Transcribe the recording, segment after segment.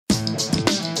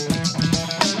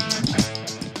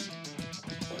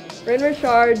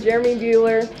Rhen, Jeremy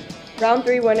Buhler, round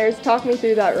 3 winners. Talk me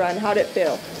through that run. How'd it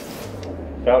feel?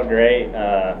 Felt great.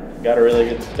 Got a really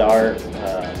good start.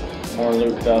 More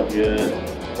loop felt good.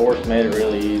 Horse made it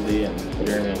really easy, and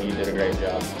Jeremy, he did a great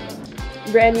job.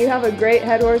 Rhen, you have a great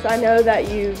head horse. I know that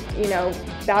you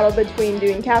battle between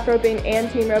doing calf roping and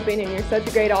team roping, and you're such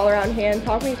a great all-around hand.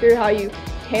 Talk me through how you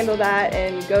handle that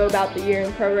and go about the year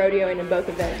in pro rodeoing in both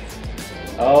events.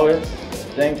 Oh,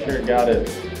 it's sure got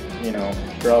its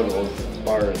struggles as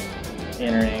far as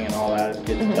entering and all that. It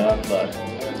gets tough, but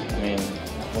I mean,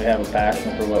 we have a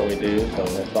passion for what we do, so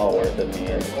it's all worth it in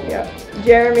the end. Yeah.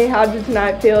 Jeremy, how did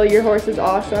tonight feel? Your horse is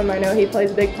awesome. I know he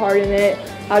plays a big part in it.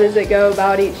 How does it go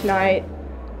about each night?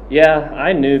 Yeah,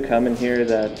 I knew coming here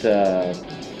that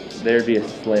there'd be a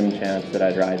slim chance that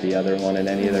I'd ride the other one in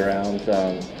any of the rounds.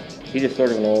 He's just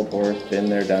sort of an old horse, been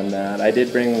there, done that. I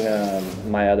did bring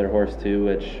my other horse too,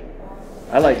 which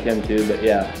I like him too, but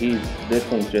yeah, this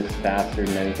one's just faster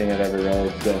than anything I've ever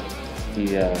rode, so he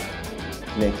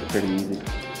makes it pretty easy.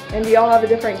 And do y'all have a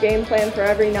different game plan for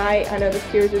every night? I know the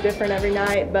steers are different every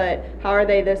night, but how are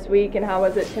they this week and how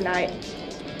was it tonight?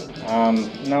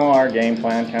 No, our game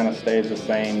plan kind of stays the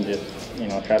same. Just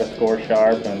try to score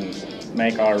sharp and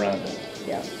make our runs.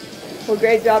 Yeah. Well,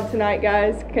 great job tonight,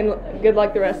 guys. Good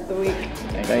luck the rest of the week.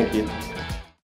 Thank you.